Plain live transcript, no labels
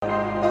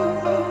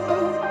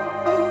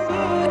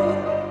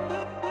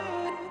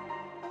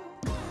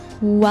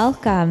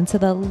Welcome to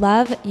the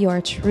Love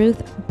Your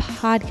Truth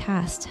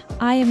podcast.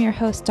 I am your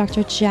host,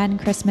 Dr. Jen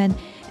Chrisman,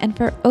 and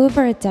for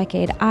over a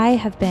decade, I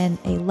have been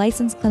a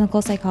licensed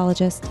clinical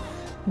psychologist,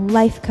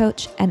 life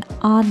coach, and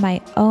on my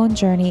own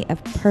journey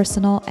of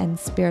personal and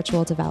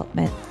spiritual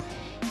development.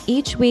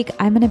 Each week,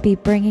 I'm going to be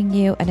bringing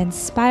you an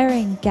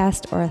inspiring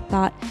guest or a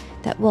thought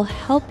that will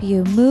help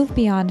you move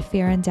beyond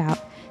fear and doubt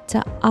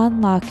to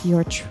unlock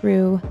your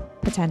true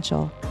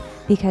potential.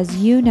 Because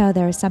you know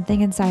there is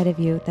something inside of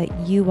you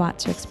that you want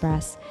to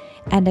express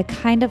and a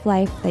kind of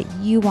life that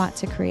you want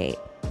to create.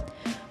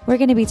 We're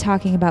going to be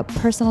talking about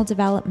personal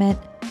development,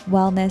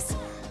 wellness,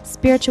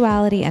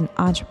 spirituality, and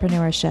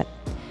entrepreneurship.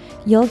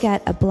 You'll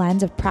get a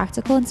blend of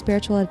practical and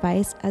spiritual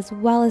advice as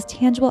well as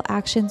tangible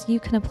actions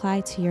you can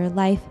apply to your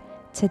life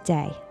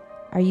today.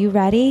 Are you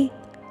ready?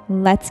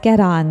 Let's get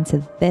on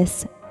to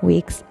this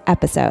week's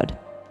episode.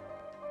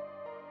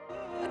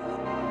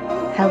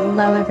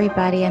 Hello,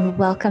 everybody, and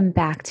welcome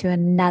back to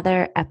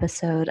another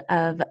episode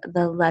of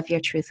the Love Your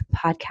Truth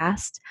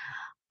podcast.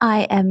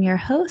 I am your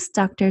host,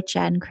 Dr.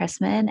 Jen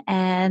Chrisman,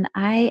 and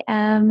I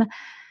am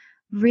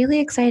really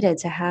excited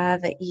to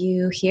have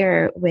you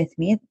here with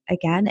me.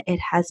 Again, it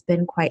has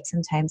been quite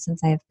some time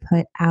since I've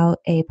put out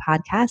a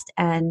podcast,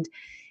 and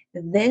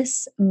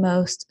this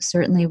most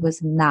certainly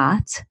was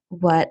not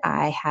what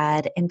I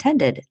had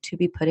intended to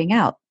be putting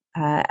out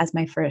as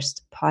my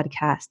first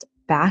podcast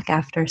back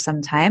after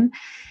some time.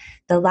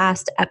 The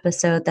last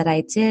episode that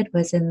I did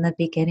was in the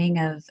beginning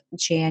of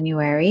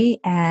January,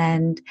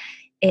 and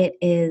it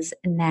is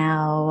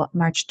now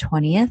March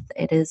 20th.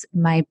 It is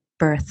my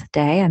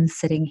birthday. I'm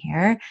sitting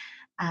here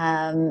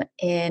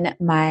in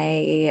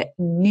my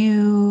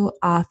new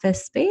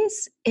office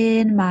space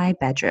in my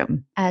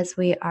bedroom as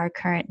we are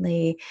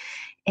currently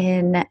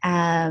in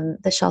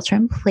the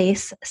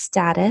shelter-in-place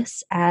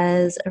status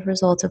as a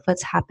result of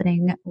what's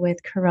happening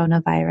with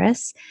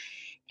coronavirus.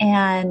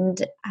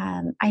 And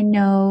I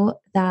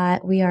know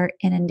that we are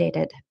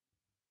inundated.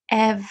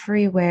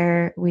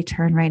 Everywhere we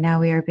turn right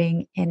now, we are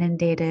being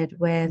inundated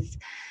with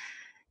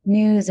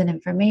news and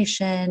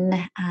information.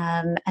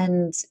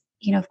 And,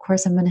 of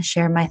course, I'm going to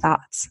share my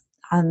thoughts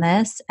on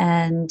this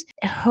and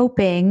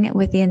hoping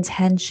with the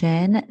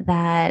intention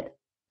that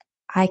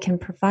I can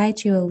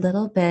provide you a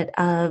little bit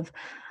of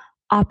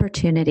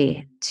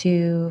opportunity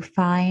to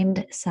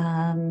find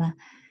some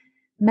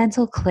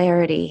mental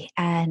clarity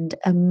and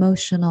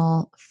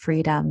emotional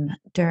freedom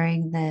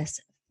during this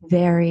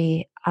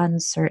very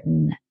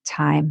uncertain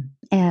time.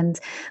 And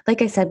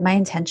like I said, my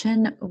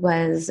intention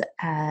was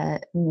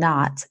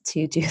not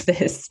to do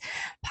this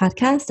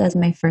podcast as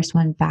my first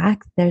one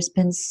back. There's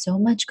been so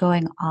much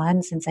going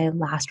on since I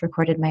last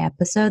recorded my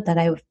episode that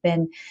I've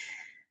been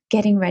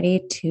getting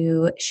ready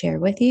to share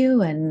with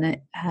you. And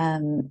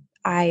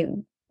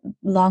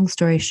long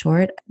story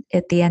short,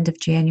 at the end of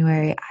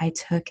January, I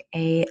took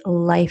a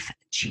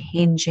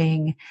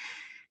life-changing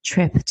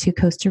trip to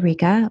Costa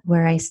Rica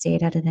where I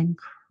stayed at an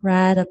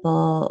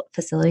incredible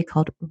facility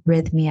called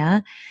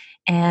Rhythmia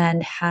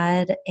and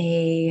had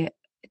a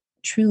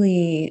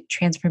truly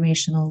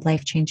transformational,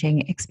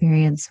 life-changing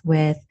experience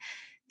with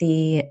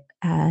the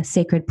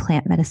sacred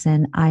plant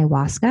medicine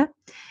ayahuasca.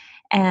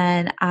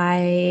 And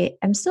I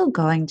am still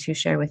going to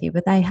share with you,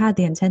 but I had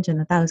the intention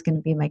that was going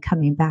to be my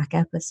coming back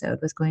episode,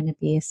 was going to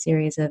be a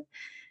series of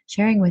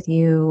sharing with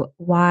you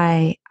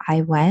why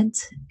I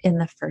went in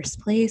the first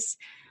place,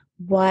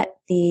 what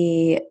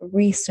the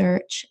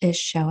research is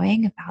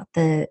showing about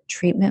the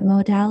treatment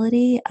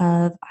modality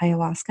of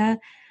ayahuasca,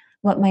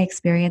 what my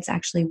experience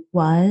actually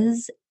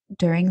was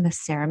during the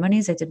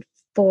ceremonies. I did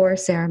 4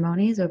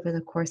 ceremonies over the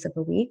course of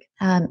a week,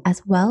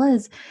 as well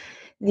as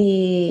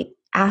the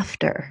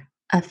after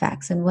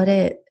effects and what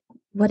it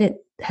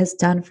has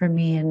done for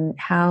me and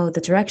how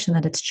the direction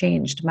that it's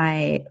changed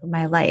my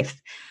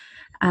life.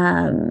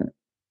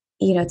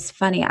 It's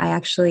funny. I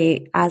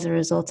actually, as a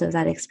result of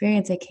that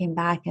experience, I came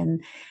back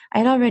and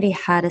I'd already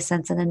had a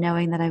sense and a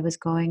knowing that I was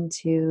going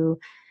to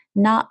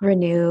not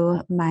renew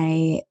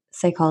my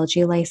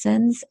psychology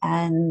license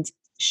and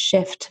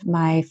shift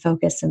my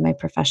focus in my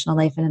professional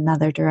life in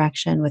another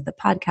direction with the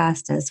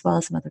podcast, as well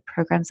as some other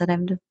programs that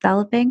I'm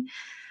developing.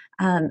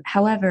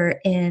 However,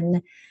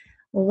 in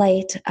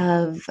light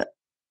of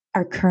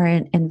our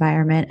current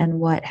environment and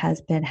what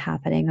has been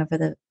happening over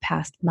the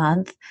past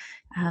month,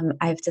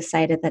 I've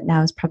decided that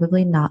now is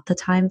probably not the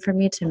time for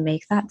me to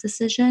make that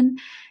decision.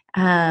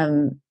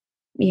 I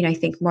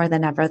think more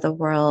than ever, the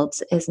world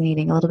is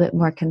needing a little bit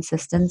more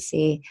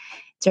consistency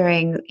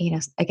during,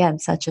 again,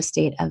 such a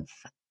state of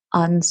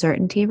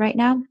uncertainty right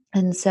now.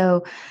 And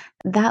so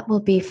that will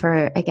be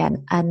for,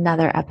 again,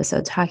 another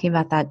episode talking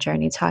about that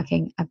journey,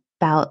 talking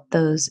about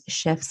those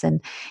shifts.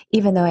 And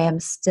even though I am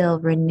still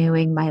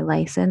renewing my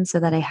license so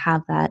that I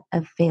have that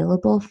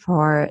available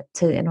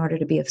in order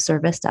to be of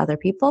service to other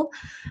people,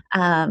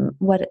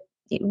 what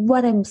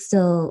I'm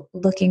still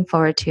looking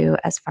forward to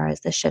as far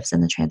as the shifts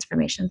and the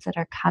transformations that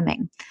are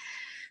coming.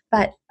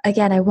 But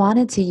again, I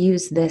wanted to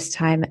use this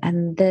time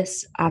and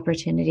this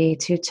opportunity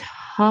to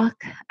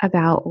talk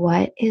about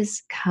what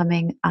is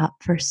coming up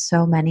for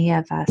so many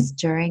of us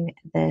during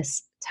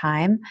this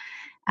time.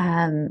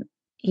 Um,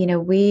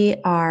 we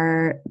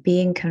are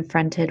being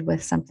confronted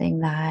with something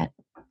that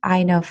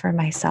I know for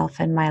myself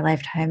in my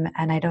lifetime,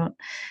 and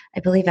I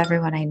believe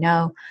everyone I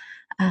know,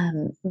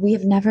 we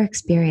have never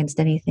experienced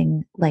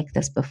anything like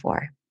this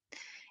before.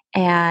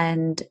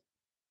 And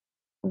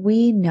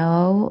we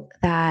know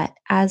that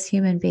as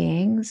human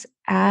beings,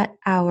 at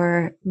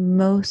our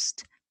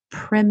most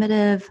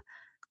primitive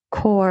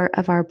core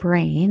of our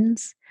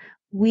brains,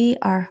 we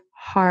are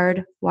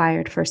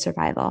hardwired for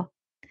survival.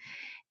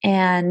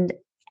 And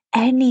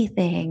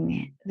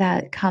anything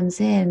that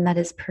comes in that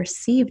is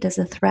perceived as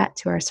a threat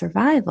to our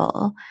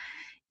survival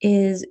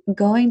is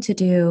going to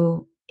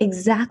do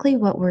exactly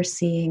what we're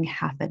seeing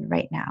happen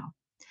right now.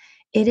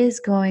 It is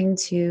going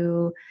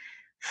to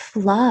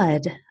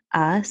flood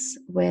us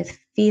with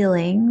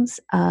feelings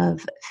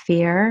of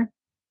fear,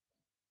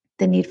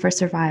 the need for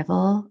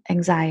survival,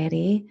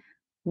 anxiety,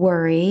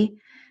 worry,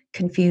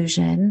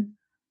 confusion,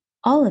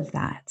 all of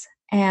that.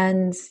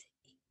 And,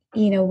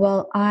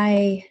 well,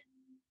 I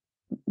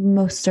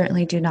most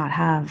certainly do not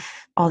have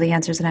all the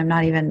answers, and I'm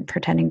not even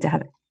pretending to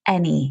have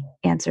any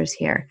answers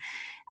here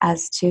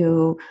as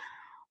to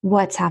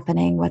what's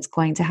happening, what's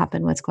going to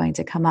happen, what's going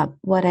to come up.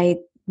 What I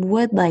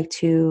would like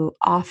to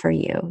offer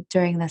you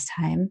during this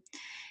time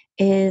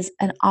is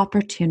an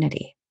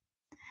opportunity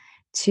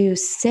to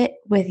sit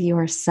with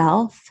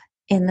yourself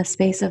in the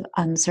space of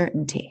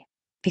uncertainty,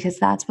 because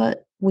that's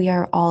what we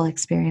are all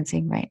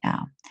experiencing right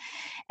now.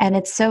 And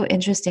it's so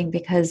interesting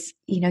because,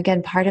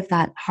 again, part of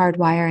that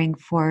hardwiring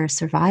for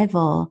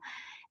survival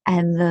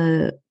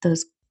and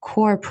those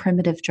core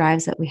primitive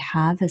drives that we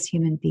have as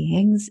human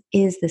beings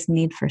is this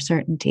need for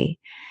certainty.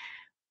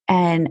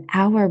 And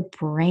our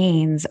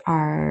brains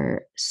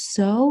are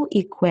so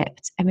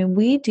equipped. I mean,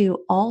 we do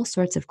all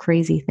sorts of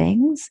crazy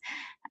things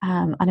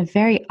on a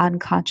very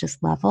unconscious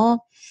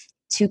level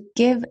to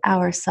give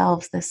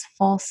ourselves this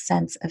false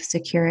sense of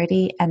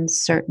security and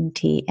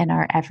certainty in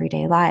our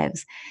everyday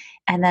lives.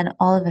 And then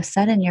all of a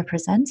sudden, you're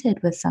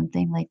presented with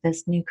something like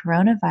this new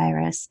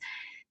coronavirus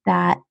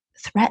that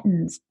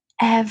threatens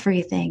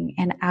everything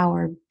in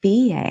our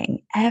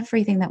being,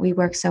 everything that we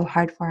work so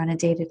hard for on a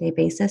day to day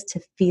basis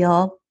to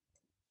feel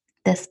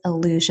this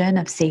illusion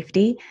of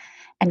safety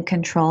and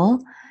control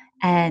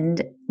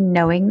and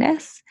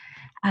knowingness.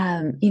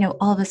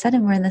 All of a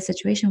sudden we're in this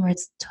situation where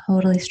it's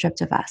totally stripped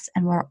of us,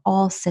 and we're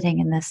all sitting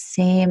in the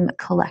same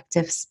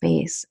collective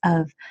space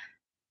of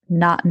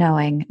not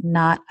knowing,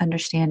 not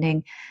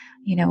understanding,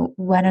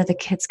 when are the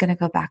kids going to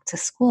go back to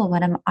school?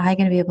 When am I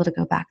going to be able to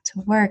go back to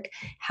work?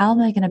 How am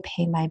I going to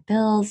pay my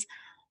bills?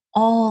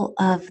 All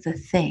of the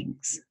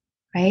things,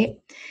 right?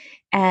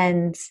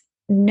 And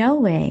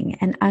knowing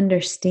and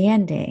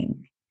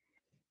understanding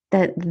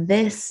that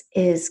this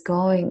is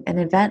going, an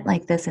event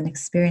like this, an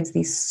experience,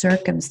 these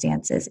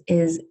circumstances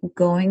is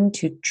going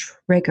to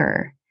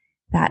trigger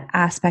that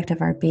aspect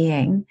of our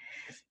being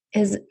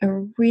is a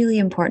really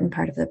important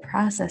part of the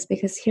process.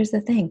 Because here's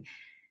the thing,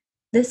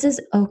 this is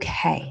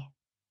okay.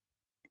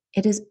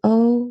 It is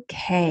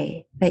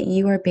okay that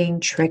you are being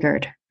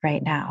triggered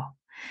right now.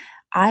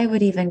 I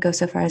would even go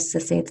so far as to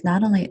say it's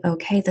not only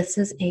okay, this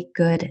is a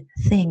good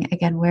thing.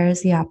 Again, where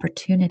is the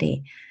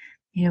opportunity?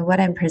 What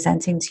I'm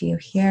presenting to you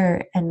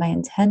here and my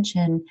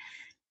intention,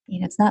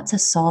 it's not to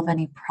solve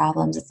any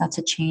problems. It's not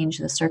to change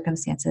the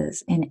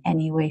circumstances in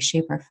any way,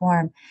 shape, or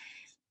form.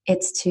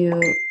 It's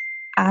to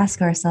ask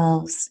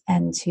ourselves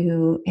and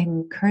to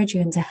encourage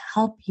you and to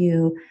help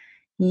you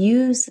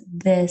use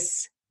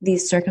these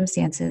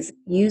circumstances,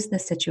 use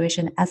this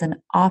situation as an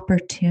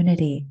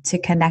opportunity to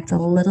connect a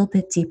little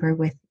bit deeper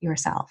with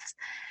yourself.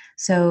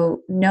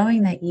 So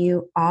knowing that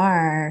you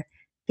are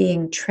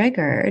being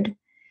triggered,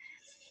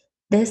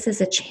 this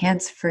is a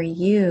chance for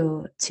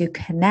you to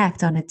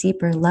connect on a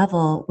deeper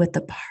level with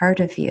the part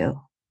of you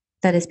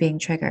that is being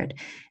triggered.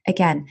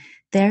 Again,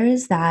 there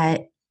is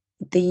the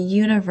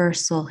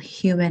universal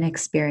human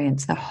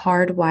experience, the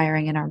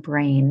hardwiring in our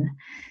brain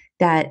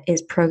that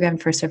is programmed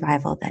for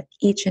survival, that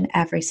each and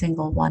every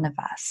single one of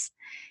us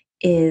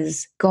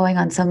is going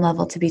on some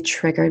level to be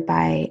triggered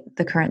by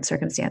the current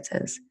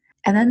circumstances.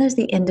 And then there's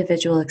the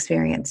individual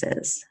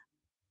experiences,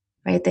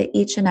 right, that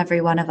each and every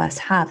one of us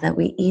have, that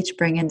we each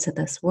bring into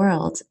this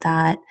world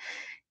that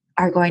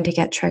are going to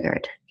get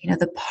triggered.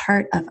 The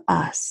part of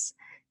us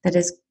that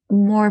is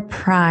more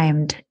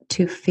primed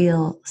to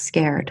feel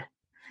scared,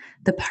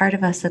 the part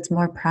of us that's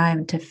more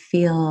primed to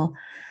feel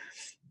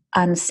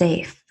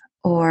unsafe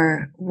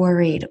or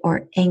worried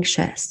or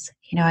anxious.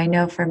 I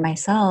know for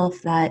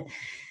myself that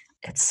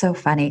it's so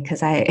funny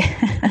because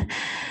I've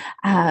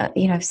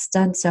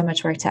done so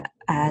much work to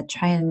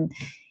try and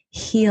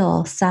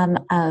heal some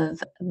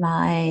of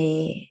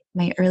my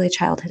early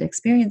childhood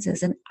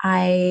experiences. And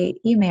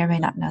you may or may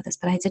not know this,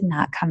 but I did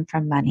not come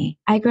from money.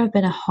 I grew up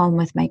in a home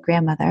with my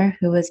grandmother,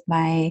 she was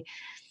my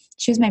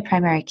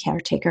primary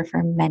caretaker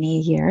for many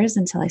years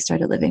until I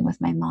started living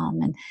with my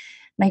mom. And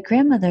my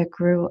grandmother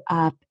grew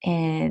up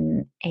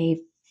in a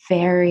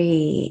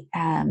very,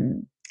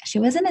 she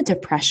wasn't a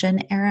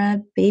Depression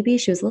era baby.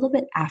 She was a little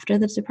bit after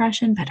the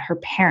Depression, but her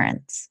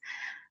parents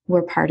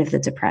were part of the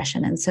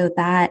Depression. And so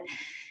that,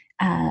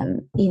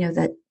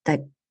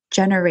 that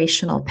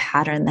generational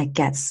pattern that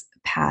gets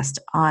passed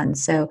on.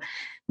 So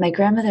my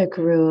grandmother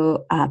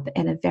grew up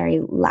in a very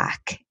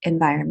lack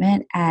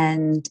environment.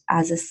 And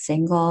as a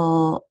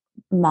single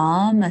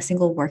mom, a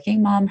single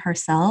working mom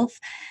herself,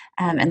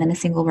 and then a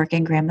single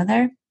working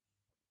grandmother,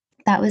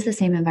 that was the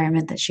same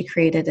environment that she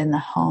created in the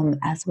home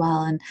as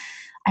well. And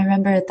I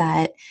remember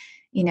that,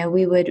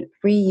 we would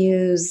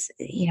reuse,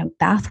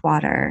 bath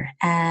water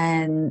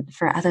and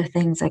for other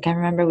things. Like I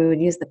remember we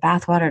would use the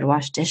bath water to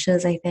wash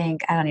dishes, I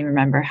think. I don't even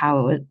remember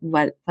how it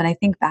would, when I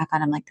think back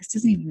on, I'm like, this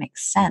doesn't even make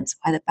sense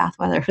why the bath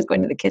water was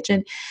going to the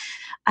kitchen.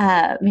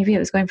 Maybe it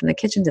was going from the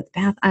kitchen to the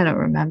bath. I don't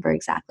remember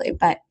exactly,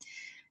 but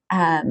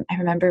I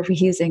remember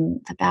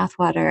reusing the bath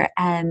water,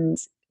 and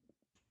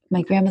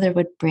my grandmother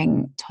would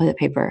bring toilet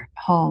paper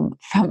home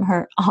from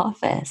her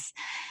office,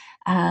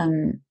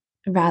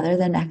 rather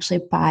than actually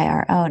buy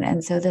our own.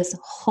 And so this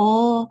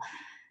whole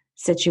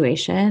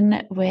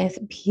situation with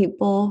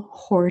people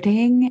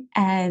hoarding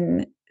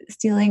and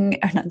stealing,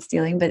 or not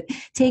stealing, but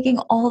taking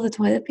all the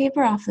toilet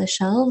paper off the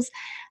shelves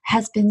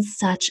has been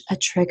such a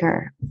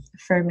trigger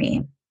for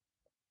me.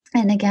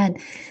 And again,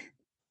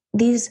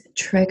 these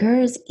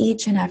triggers,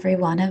 each and every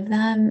one of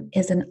them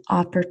is an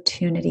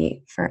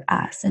opportunity for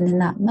us. And in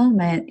that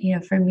moment,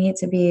 for me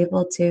to be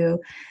able to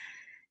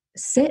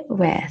sit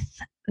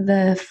with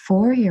the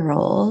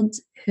 4-year-old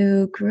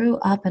who grew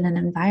up in an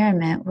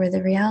environment where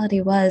the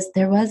reality was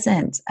there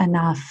wasn't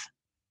enough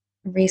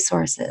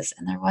resources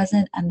and there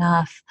wasn't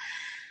enough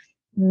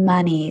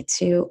money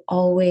to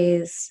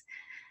always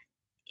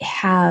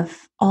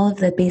have all of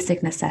the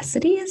basic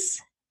necessities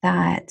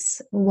that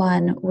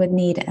one would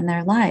need in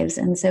their lives.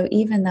 And so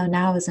even though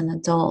now as an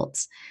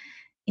adult,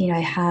 I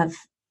have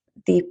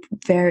the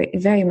very,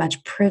 very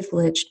much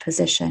privileged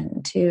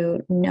position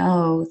to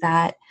know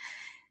that,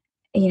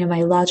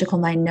 my logical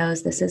mind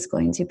knows this is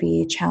going to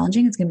be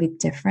challenging. It's going to be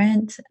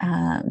different.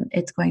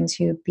 It's going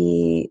to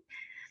be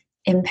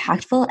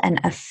impactful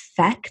and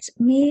affect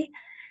me.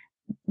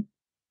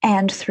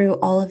 And through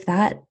all of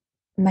that,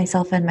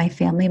 myself and my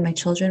family, my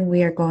children,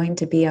 we are going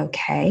to be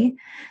okay.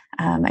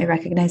 I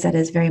recognize that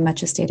as very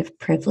much a state of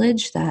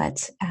privilege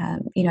that, I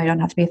don't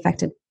have to be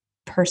affected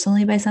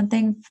personally by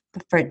something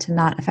for it to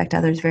not affect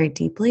others very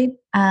deeply.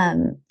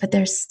 But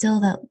there's still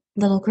that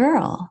little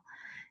girl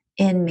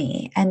in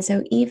me. And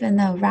so even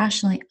though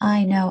rationally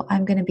I know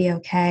I'm going to be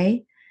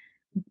okay,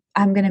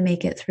 I'm going to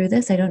make it through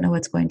this. I don't know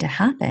what's going to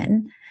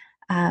happen,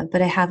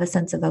 but I have a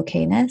sense of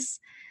okayness.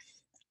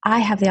 I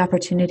have the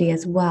opportunity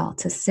as well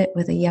to sit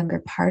with a younger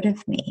part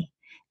of me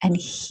and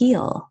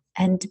heal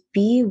and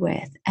be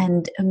with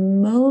and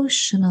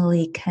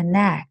emotionally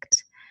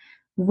connect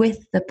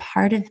with the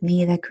part of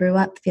me that grew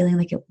up feeling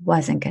like it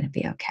wasn't going to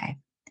be okay.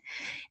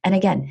 And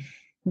again,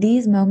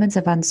 these moments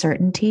of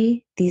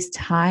uncertainty, these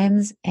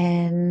times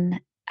in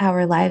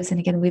our lives, and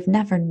again, we've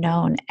never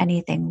known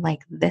anything like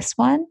this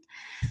one,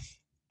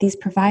 these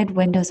provide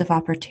windows of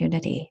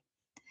opportunity.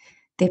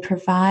 They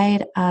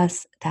provide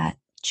us that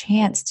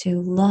chance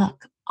to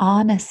look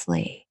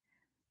honestly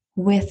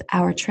with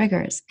our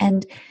triggers.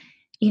 And,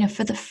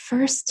 for the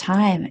first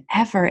time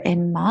ever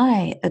in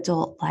my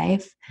adult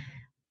life,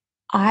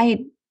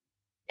 I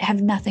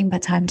have nothing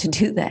but time to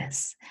do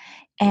this.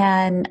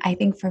 And I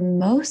think for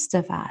most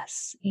of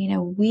us,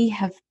 we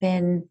have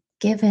been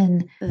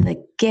given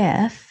the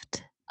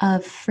gift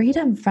of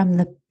freedom from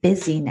the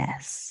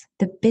busyness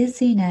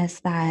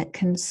that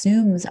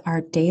consumes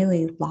our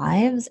daily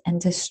lives and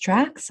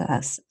distracts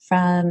us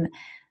from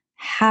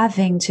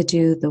having to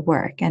do the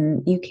work.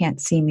 And you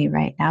can't see me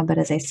right now, but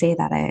as I say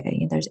that,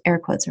 there's air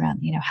quotes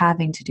around,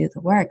 having to do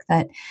the work.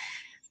 That,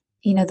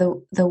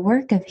 the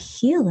work of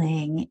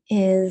healing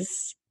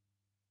is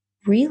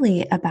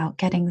really about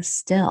getting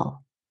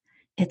still.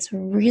 It's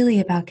really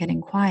about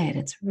getting quiet.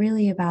 It's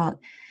really about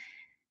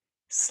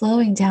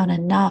slowing down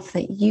enough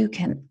that you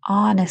can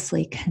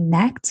honestly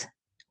connect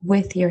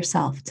with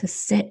yourself, to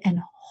sit and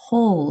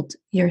hold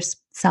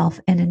yourself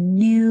in a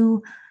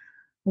new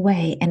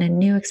way, in a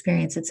new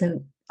experience. It's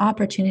an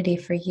opportunity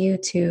for you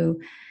to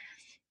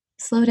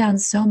slow down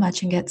so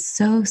much and get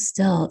so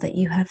still that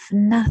you have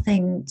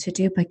nothing to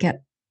do but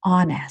get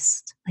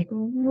honest, like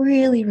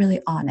really, really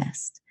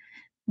honest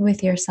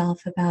with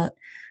yourself about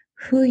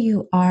who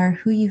you are,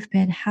 who you've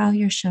been, how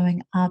you're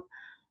showing up,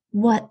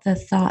 what the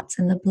thoughts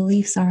and the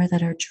beliefs are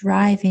that are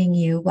driving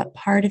you, what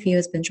part of you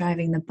has been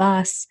driving the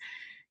bus.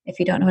 If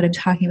you don't know what I'm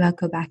talking about,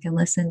 go back and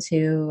listen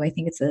to, I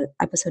think it's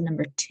episode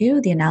number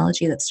 2, the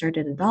analogy that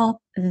started it all.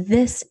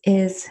 This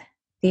is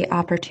the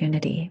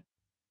opportunity.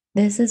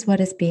 This is what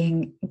is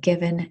being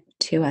given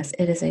to us.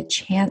 It is a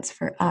chance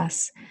for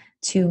us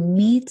to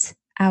meet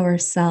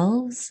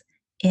ourselves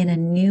in a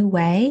new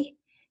way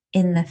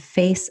in the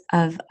face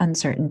of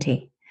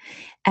uncertainty.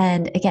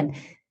 And again,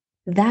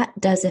 that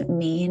doesn't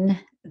mean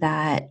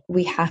that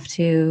we have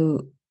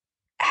to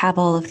have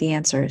all of the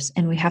answers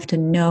and we have to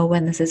know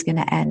when this is going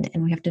to end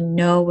and we have to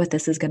know what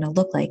this is going to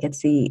look like.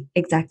 It's the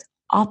exact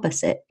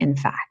opposite, in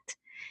fact.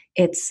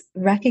 It's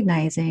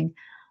recognizing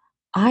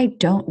I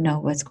don't know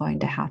what's going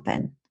to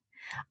happen.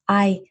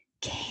 I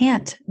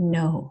can't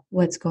know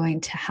what's going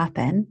to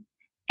happen.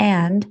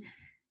 And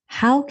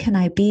how can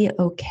I be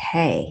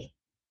okay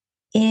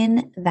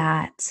in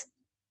that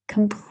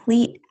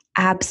complete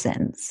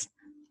absence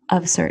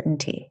of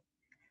certainty?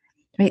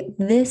 Right?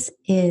 This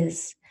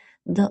is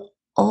the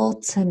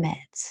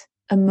ultimate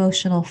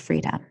emotional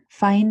freedom,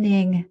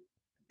 finding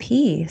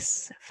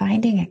peace,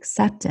 finding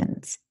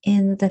acceptance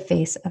in the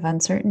face of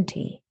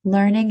uncertainty,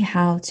 learning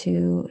how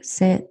to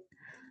sit,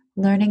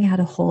 learning how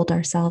to hold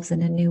ourselves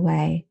in a new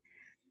way,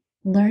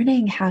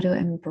 learning how to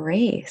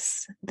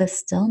embrace the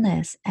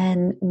stillness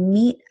and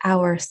meet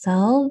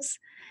ourselves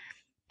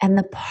and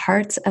the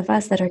parts of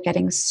us that are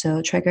getting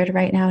so triggered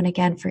right now. And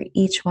again, for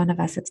each one of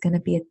us, it's going to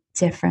be a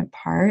different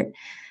part.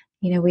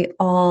 We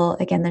all,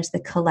 again, there's the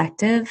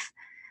collective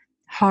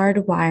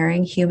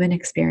hardwiring human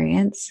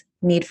experience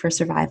need for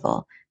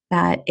survival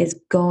that is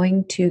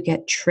going to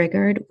get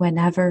triggered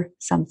whenever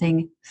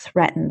something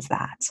threatens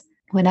that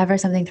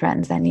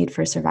need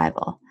for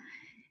survival.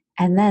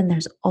 And then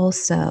there's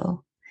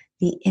also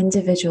the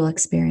individual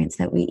experience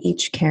that we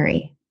each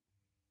carry,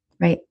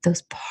 right?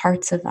 Those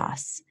parts of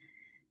us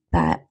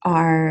that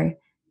are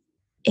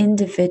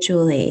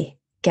individually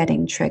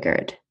getting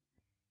triggered.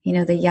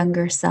 The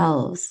younger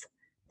selves,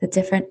 the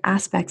different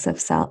aspects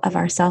of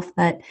ourself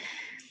that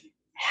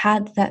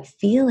had that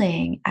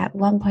feeling at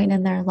one point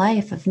in their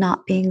life of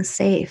not being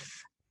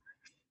safe,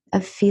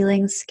 of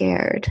feeling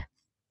scared.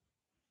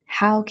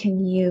 How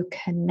can you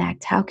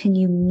connect? How can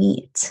you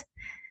meet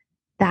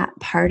that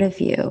part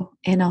of you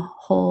in a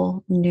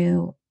whole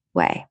new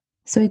way?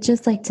 So I'd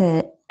just like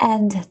to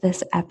end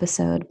this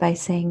episode by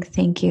saying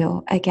thank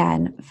you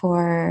again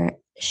for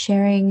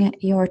sharing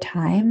your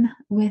time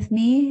with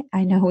me.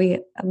 I know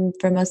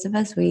for most of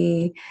us,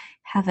 we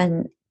have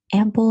an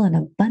ample and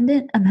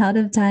abundant amount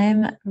of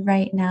time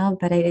right now,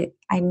 but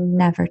I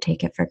never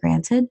take it for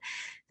granted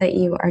that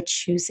you are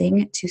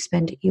choosing to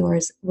spend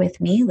yours with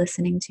me,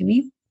 listening to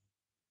me.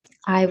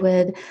 I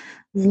would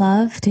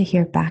love to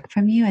hear back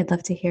from you. I'd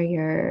love to hear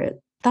your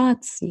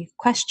thoughts,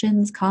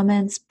 questions,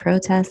 comments,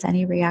 protests,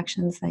 any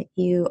reactions that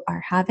you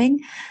are having.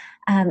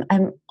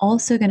 I'm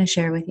also going to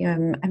share with you,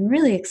 I'm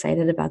really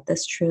excited about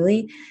this,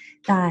 truly,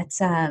 that,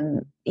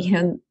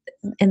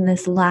 in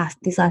these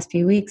last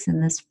few weeks,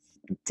 in this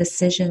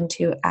decision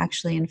to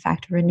actually, in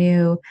fact,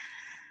 renew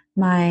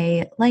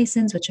my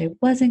license, which I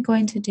wasn't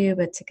going to do,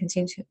 but to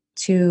continue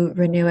to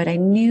renew it, I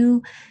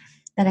knew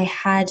that I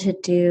had to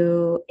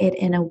do it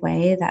in a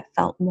way that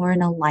felt more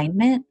in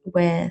alignment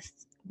with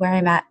where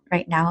I'm at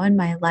right now in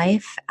my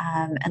life,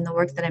 and the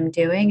work that I'm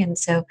doing. And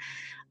so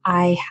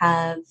I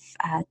have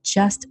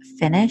just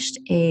finished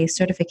a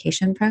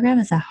certification program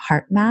as a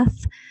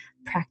HeartMath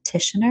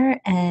practitioner.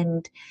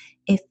 And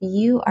if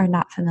you are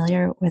not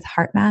familiar with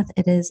HeartMath,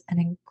 it is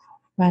an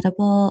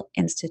incredible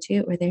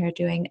institute where they are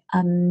doing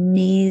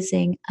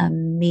amazing,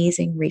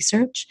 amazing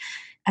research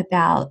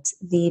about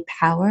the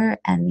power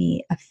and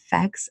the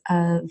effects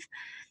of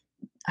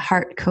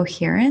heart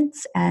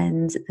coherence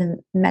and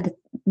the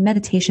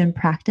meditation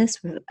practice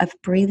of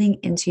breathing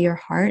into your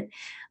heart.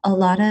 A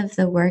lot of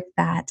the work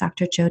that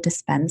Dr. Joe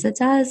Dispenza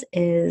does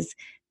is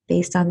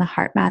based on the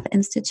HeartMath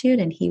Institute,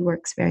 and he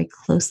works very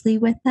closely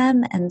with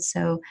them. And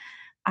so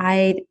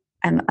I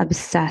am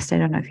obsessed. I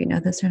don't know if you know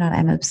this or not.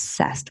 I'm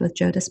obsessed with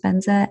Joe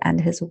Dispenza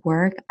and his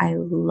work. I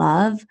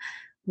love,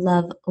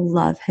 love,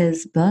 love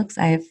his books.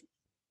 I've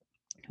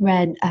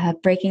read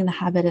Breaking the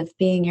Habit of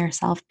Being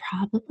Yourself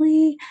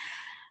probably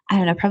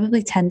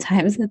 10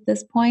 times at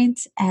this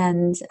point,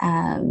 and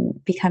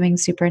Becoming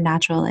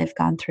Supernatural, I've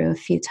gone through a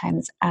few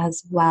times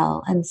as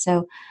well. And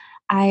so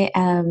I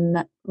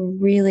am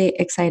really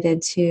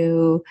excited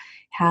to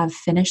have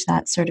finished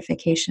that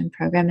certification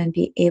program and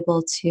be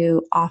able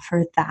to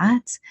offer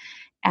that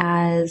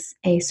as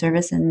a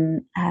service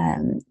and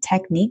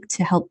technique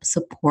to help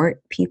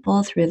support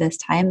people through this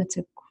time.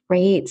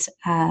 Great,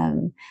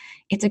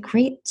 it's a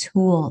great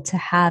tool to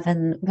have.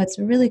 And what's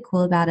really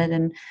cool about it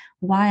and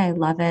why I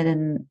love it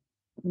and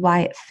why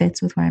it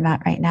fits with where I'm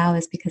at right now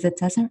is because it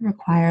doesn't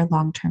require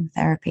long-term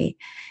therapy.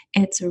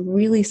 It's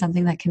really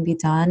something that can be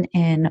done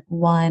in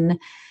 1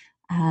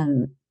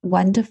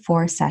 to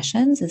 4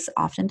 sessions is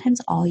oftentimes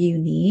all you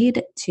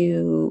need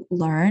to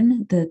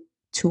learn the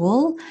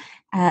tool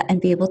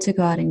and be able to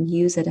go out and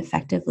use it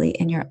effectively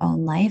in your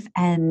own life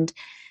and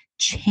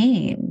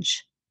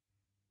change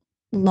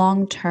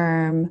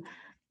long-term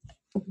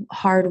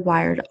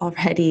hardwired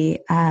already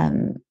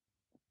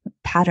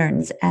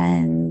patterns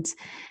and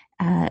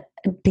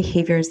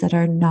behaviors that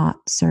are not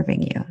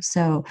serving you.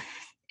 So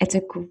it's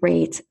a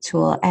great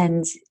tool.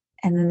 And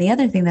then the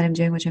other thing that I'm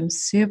doing, which I'm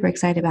super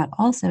excited about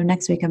also,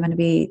 next week I'm going to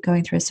be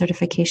going through a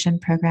certification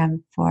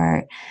program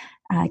for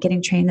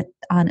getting trained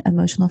on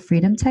emotional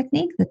freedom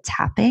technique, the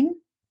tapping.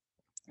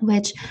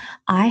 which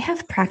I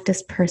have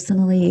practiced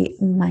personally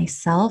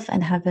myself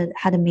and have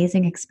had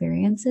amazing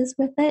experiences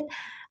with it.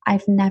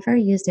 I've never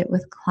used it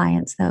with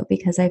clients though,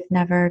 because I've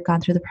never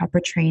gone through the proper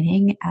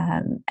training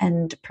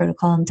and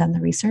protocol and done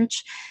the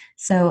research.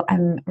 So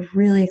I'm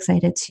really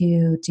excited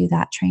to do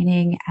that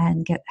training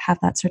and have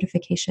that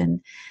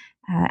certification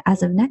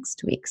as of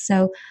next week.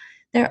 So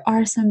there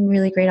are some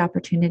really great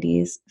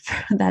opportunities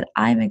that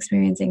I'm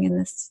experiencing in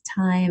this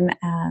time,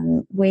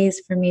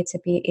 ways for me to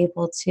be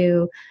able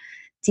to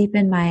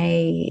deepen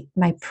my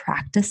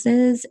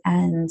practices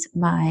and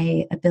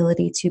my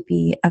ability to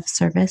be of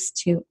service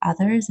to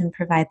others and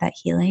provide that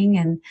healing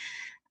and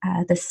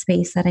the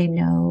space that I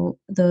know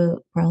the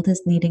world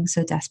is needing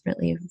so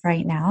desperately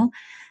right now.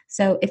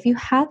 So, if you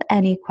have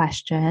any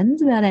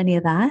questions about any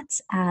of that,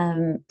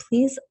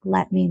 please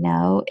let me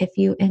know. If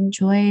you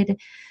enjoyed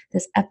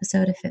this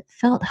episode, if it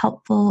felt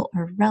helpful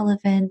or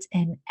relevant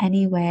in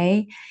any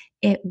way,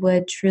 it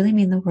would truly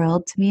mean the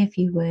world to me if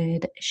you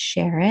would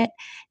share it.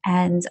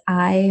 And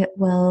I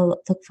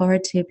will look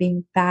forward to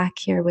being back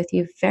here with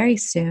you very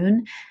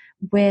soon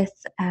with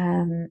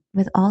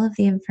all of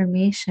the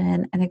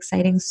information and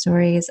exciting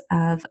stories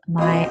of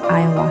my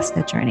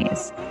ayahuasca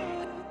journeys.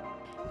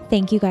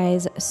 Thank you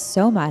guys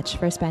so much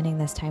for spending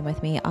this time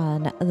with me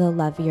on the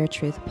Love Your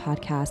Truth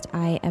podcast.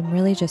 I am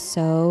really just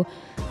so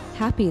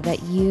happy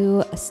that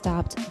you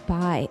stopped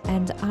by.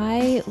 And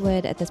I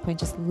would at this point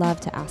just love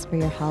to ask for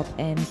your help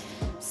in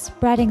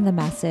spreading the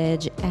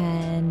message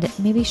and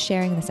maybe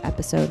sharing this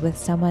episode with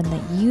someone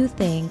that you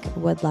think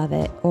would love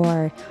it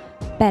or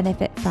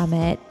benefit from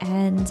it.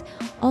 And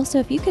also,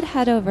 if you could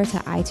head over to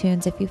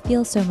iTunes if you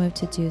feel so moved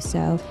to do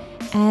so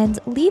and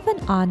leave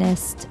an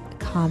honest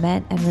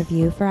comment and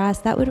review for us,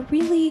 that would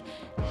really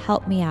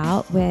help me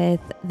out with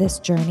this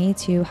journey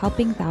to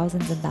helping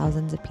thousands and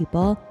thousands of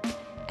people.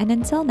 And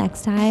until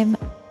next time,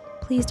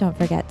 please don't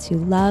forget to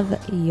love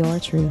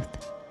your truth.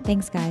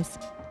 Thanks, guys.